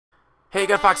Hey,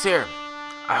 GutFoxx here.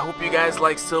 I hope you guys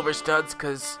like silver studs,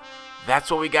 because that's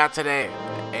what we got today.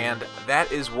 And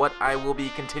that is what I will be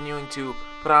continuing to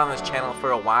put on this channel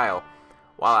for a while.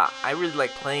 While I really like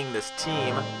playing this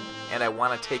team, and I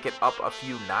want to take it up a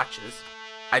few notches,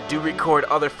 I do record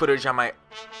other footage on my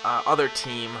other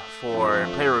team for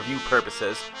player review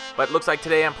purposes. But it looks like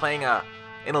today I'm playing an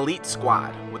elite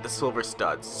squad with the silver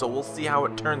studs. So we'll see how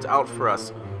it turns out for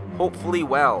us. Hopefully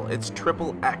well. It's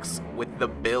XXX with the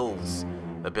Bills.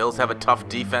 The Bills have a tough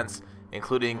defense,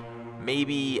 including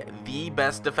maybe the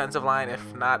best defensive line,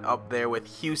 if not up there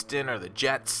with Houston or the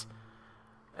Jets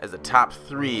as the top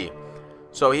three.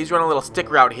 So he's running a little stick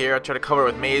route here. I try to cover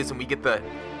with Maze, and we get the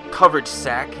coverage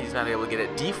sack. He's not able to get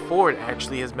it. D Ford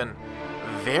actually has been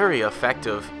very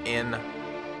effective in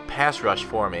pass rush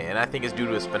for me, and I think it's due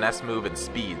to his finesse move and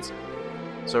speeds.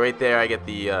 So right there I get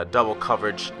the double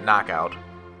coverage knockout.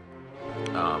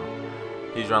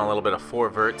 He's running a little bit of four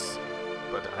verts,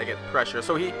 but I get pressure.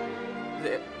 So he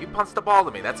punts the ball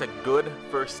to me. That's a good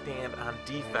first stand on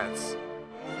defense.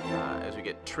 As we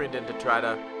get trimmed in to try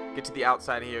to get to the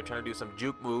outside here, trying to do some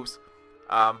juke moves.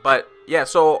 But yeah,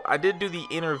 so I did do the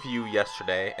interview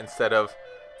yesterday instead of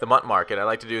the MUT market. I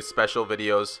like to do special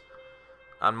videos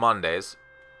on Mondays,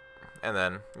 and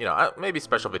then, you know, maybe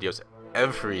special videos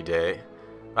every day.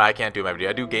 I can't do them every day.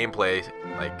 I do gameplay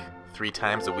like 3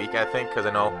 times a week, I think, because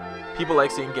I know people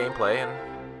like seeing gameplay, and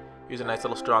use a nice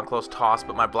little strong close toss,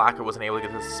 but my blocker wasn't able to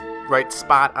get this right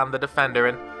spot on the defender,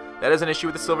 and that is an issue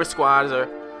with the silver squads, or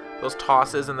those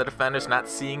tosses and the defenders not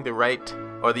seeing the right,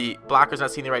 or the blockers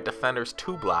not seeing the right defenders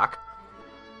to block.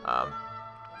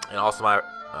 And also my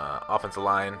offensive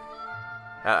line,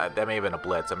 that may have been a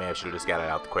blitz. I should have just got it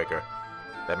out quicker.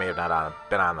 That may have not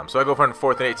been on them. So I go for a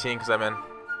 4th and 18 because I'm in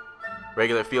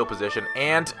regular field position,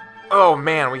 and oh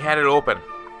man, we had it open.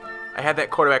 I had that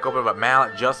quarterback open, but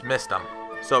Mallet just missed him.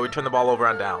 So we turn the ball over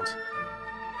on downs.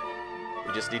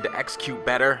 We just need to execute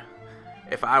better.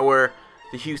 If I were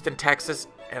the Houston, Texas,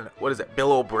 and what is it,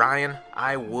 Bill O'Brien,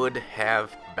 I would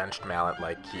have benched Mallet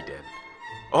like he did.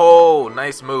 Oh,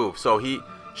 nice move. So he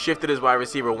shifted his wide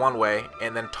receiver one way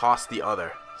and then tossed the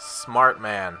other. Smart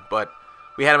man. But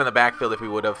we had him in the backfield if we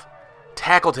would have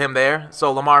tackled him there.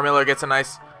 So Lamar Miller gets a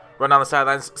nice run down the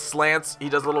sidelines, slants, he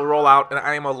does a little rollout, and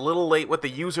I am a little late with the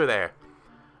user there.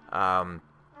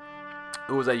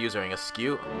 Who was I using? A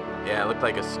skew? Yeah, it looked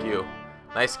like a skew.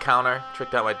 Nice counter,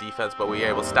 tricked out my defense, but we were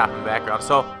able to stop in the background.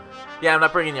 So, yeah, I'm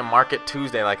not bringing you Market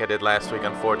Tuesday like I did last week,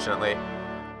 unfortunately.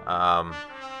 For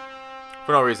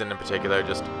no reason in particular,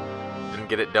 just didn't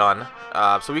get it done.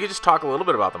 So we could just talk a little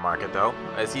bit about the market, though,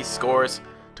 as he scores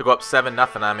to go up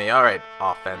 7-0 on me. All right,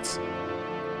 offense,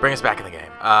 bring us back in the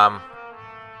game.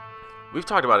 We've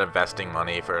talked about investing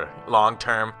money for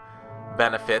long-term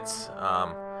benefits.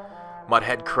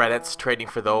 Mudhead credits, trading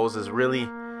for those is really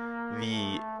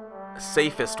the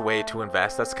safest way to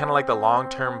invest. That's kind of like the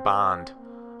long-term bond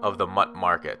of the MUT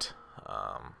market.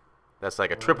 That's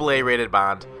like a AAA rated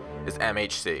bond is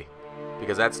MHC,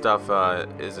 because that stuff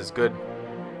is as good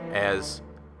as,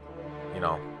 you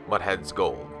know, Mudhead's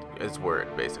gold, its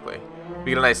word, basically.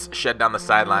 We get a nice shed down the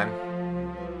sideline,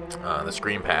 the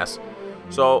screen pass.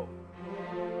 So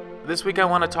this week I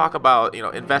want to talk about, you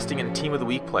know, investing in Team of the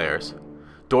Week players.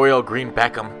 Dorial Green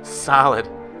Beckham, solid.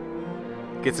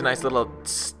 Gets a nice little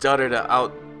stutter to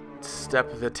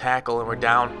outstep the tackle, and we're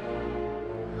down.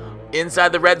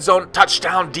 Inside the red zone,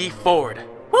 touchdown D Ford.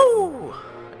 Woo!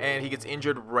 And he gets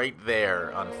injured right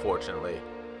there, unfortunately.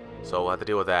 So we'll have to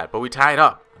deal with that. But we tied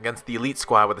up against the elite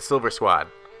squad with the silver squad.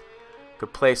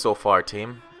 Good play so far,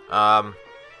 team.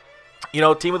 You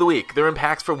know, Team of the Week. They're in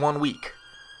packs for 1 week.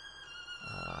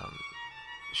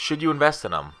 Should you invest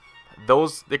in them?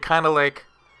 They're kind of like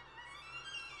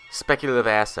speculative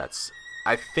assets.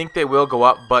 I think they will go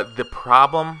up, but the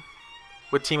problem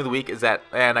with Team of the Week is that,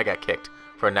 and I got kicked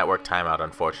for a network timeout,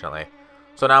 unfortunately.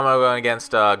 So now I'm going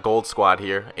against Gold Squad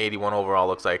here. 81 overall,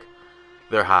 looks like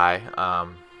they're high.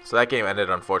 So that game ended,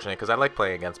 unfortunately, because I like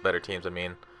playing against better teams.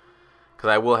 Because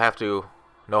I will have to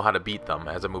know how to beat them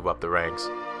as I move up the ranks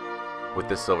with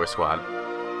this silver squad.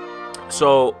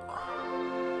 So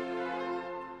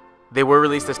they were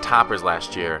released as toppers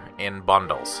last year in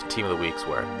bundles. Team of the Weeks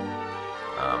were.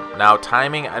 Now,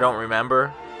 timing, I don't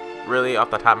remember really off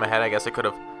the top of my head. I guess I could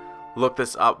have looked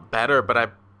this up better, but I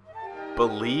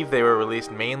believe they were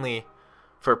released mainly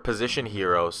for position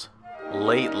heroes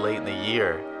late in the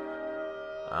year.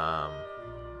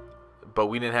 But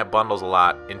we didn't have bundles a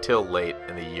lot until late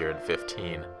in the year in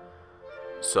 15.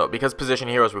 So, because position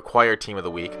heroes require Team of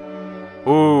the Week.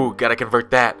 Ooh, gotta convert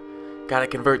that. Gotta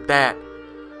convert that.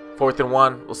 4th and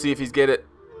 1. We'll see if he's get it.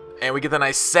 And we get the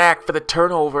nice sack for the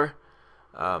turnover.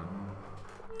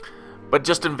 But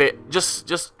just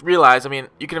realize, I mean,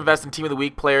 you can invest in Team of the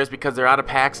Week players because they're out of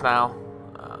packs now.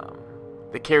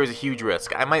 That carries a huge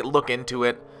risk. I might look into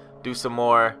it, do some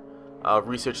more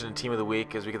research into Team of the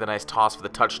Week as we get the nice toss for the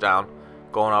touchdown,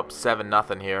 going up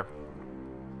 7-0 here.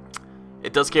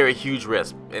 It does carry a huge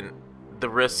risk, and the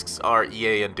risks are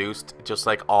EA induced, just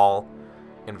like all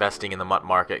investing in the MUT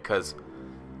market, because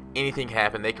anything can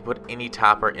happen. They can put any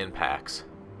topper in packs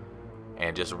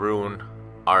and just ruin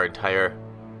our entire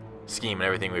scheme and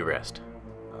everything we risked,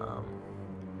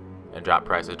 and drop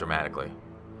prices dramatically.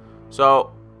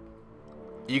 So,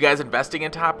 you guys investing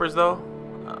in toppers though?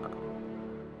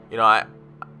 You know,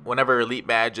 whenever elite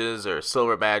badges or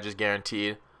silver badges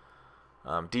guaranteed,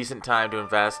 decent time to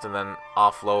invest and then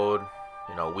offload,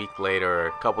 you know, a week later or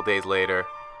a couple days later,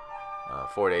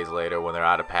 4 days later when they're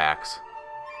out of packs.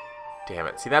 Damn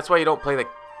it. See, that's why you don't play the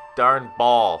darn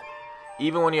ball.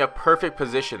 Even when you have perfect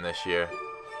position this year,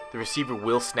 the receiver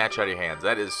will snatch out of your hands.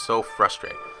 That is so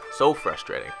frustrating. So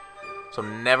frustrating. So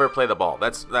never play the ball.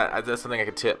 That's something I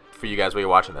could tip for you guys while you're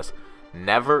watching this.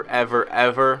 Never, ever,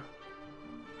 ever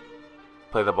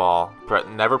play the ball.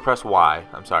 Never press Y.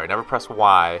 I'm sorry. Never press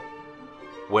Y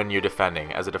when you're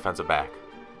defending as a defensive back.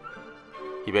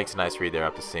 He makes a nice read there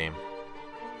up the seam.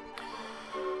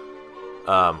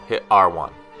 Hit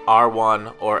R1.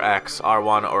 R1 or X.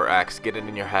 R1 or X. Get it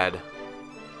in your head.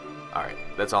 Alright.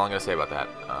 That's all I'm going to say about that.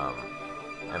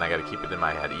 And I got to keep it in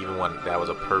my head. Even when that was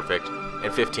a perfect...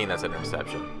 In 15, that's an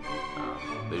interception.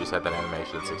 They just had that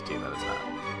animation in 16 that it's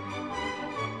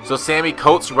not. So Sammy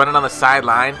Coates running on the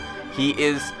sideline. He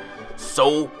is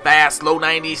so fast. Low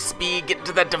 90s speed. Getting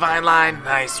to that divine line.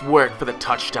 Nice work for the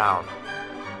touchdown.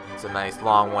 It's a nice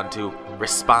long one to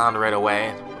respond right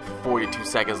away. 42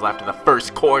 seconds left in the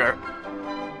first quarter.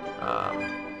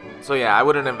 So yeah, I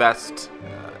wouldn't invest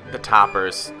the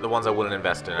toppers. The ones I wouldn't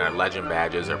invest in are legend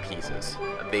badges or pieces.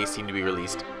 They seem to be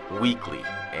released weekly,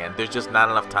 and there's just not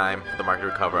enough time for the market to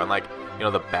recover. Unlike, you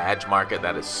know, the badge market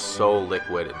that is so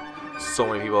liquid and so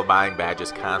many people are buying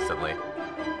badges constantly.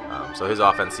 So his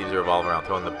offense seems to revolve around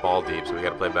throwing the ball deep, so we got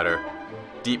to play better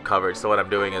deep coverage. So what I'm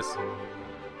doing is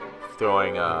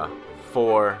throwing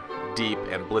 4 deep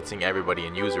and blitzing everybody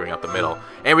and usering up the middle.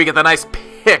 And we get the nice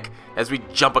pick as we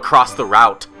jump across the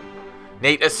route.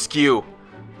 Nate Askew.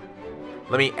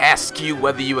 Let me ask you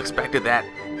whether you expected that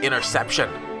interception.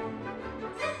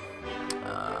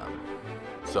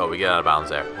 So we get out of bounds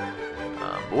there.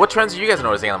 But what trends are you guys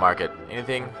noticing on the market?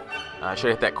 Anything? Should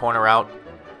I hit that corner route?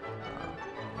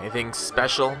 Anything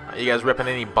special? Are you guys ripping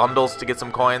any bundles to get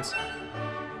some coins?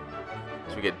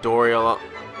 So we get Dorial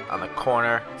on the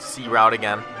corner. C route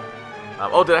again.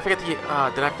 Oh, did I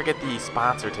forget the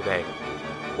sponsor today?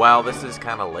 Well, this is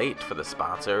kind of late for the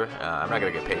sponsor. I'm not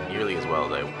gonna get paid nearly as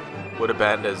well as I would have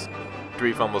been as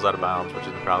 3 fumbles out of bounds, which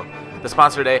is the problem. The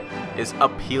sponsor today is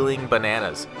Appealing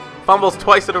Bananas. Fumbles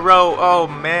twice in a row. Oh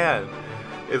man,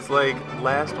 it's like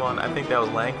last one. I think that was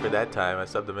Langford that time. I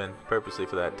subbed him in purposely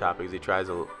for that topic because he tries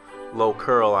a low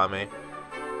curl on me,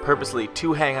 purposely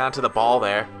to hang on to the ball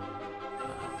there.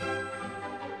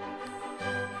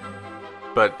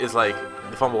 But it's like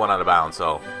the fumble went out of bounds,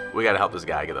 so we got to help this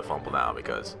guy get the fumble now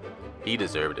because he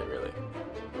deserved it, really.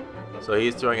 So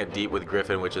he's throwing it deep with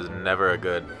Griffin, which is never a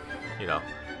good, you know,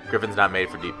 Griffin's not made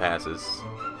for deep passes,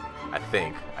 I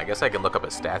think. I guess I can look up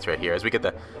his stats right here. As we get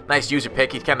the nice user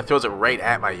pick, he kind of throws it right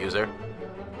at my user.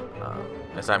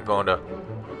 As I'm going to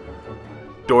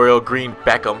Dorial Green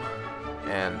Beckham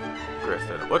and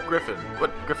Griffin. What Griffin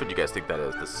do you guys think that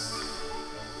is? This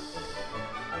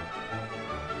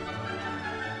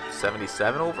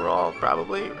 77 overall,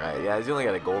 probably, right? Yeah, he's only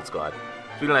got a gold squad.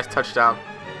 So we got a nice touchdown.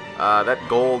 That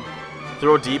gold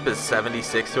throw deep is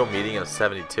 76, throw medium is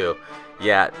 72.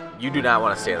 Yeah, you do not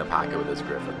want to stay in the pocket with this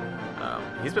Griffin.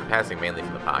 He's been passing mainly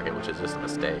from the pocket, which is just a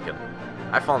mistake. And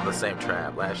I fall into the same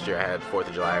trap. Last year I had 4th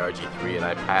of July RG3, and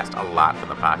I passed a lot from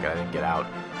the pocket. I didn't get out.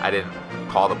 I didn't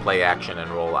call the play action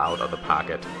and roll out of the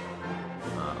pocket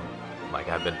like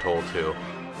I've been told to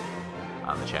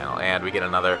on the channel. And we get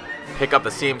another pick up the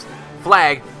seams.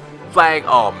 Flag.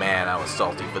 Oh man, I was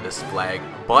salty for this flag.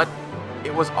 But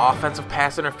it was offensive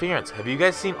pass interference. Have you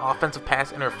guys seen offensive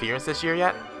pass interference this year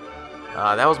yet?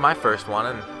 That was my first one,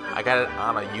 and I got it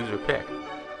on a user pick.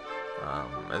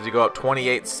 As you go up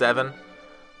 28-7,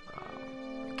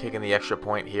 kicking the extra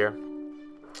point here.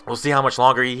 We'll see how much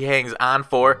longer he hangs on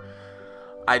for.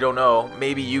 I don't know.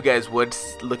 Maybe you guys would,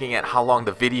 looking at how long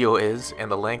the video is and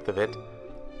the length of it.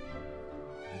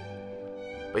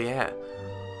 But yeah,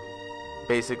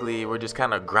 basically we're just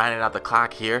kind of grinding out the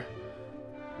clock here.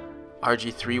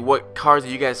 RG3, what cards are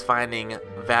you guys finding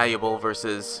valuable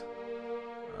versus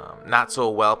not so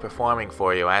well performing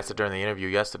for you. I asked it during the interview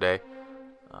yesterday.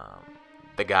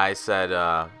 The guy said,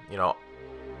 you know,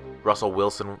 Russell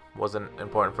Wilson wasn't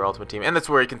important for Ultimate Team, and that's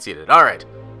where he conceded. All right.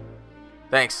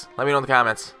 Thanks. Let me know in the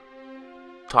comments.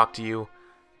 Talk to you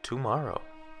tomorrow.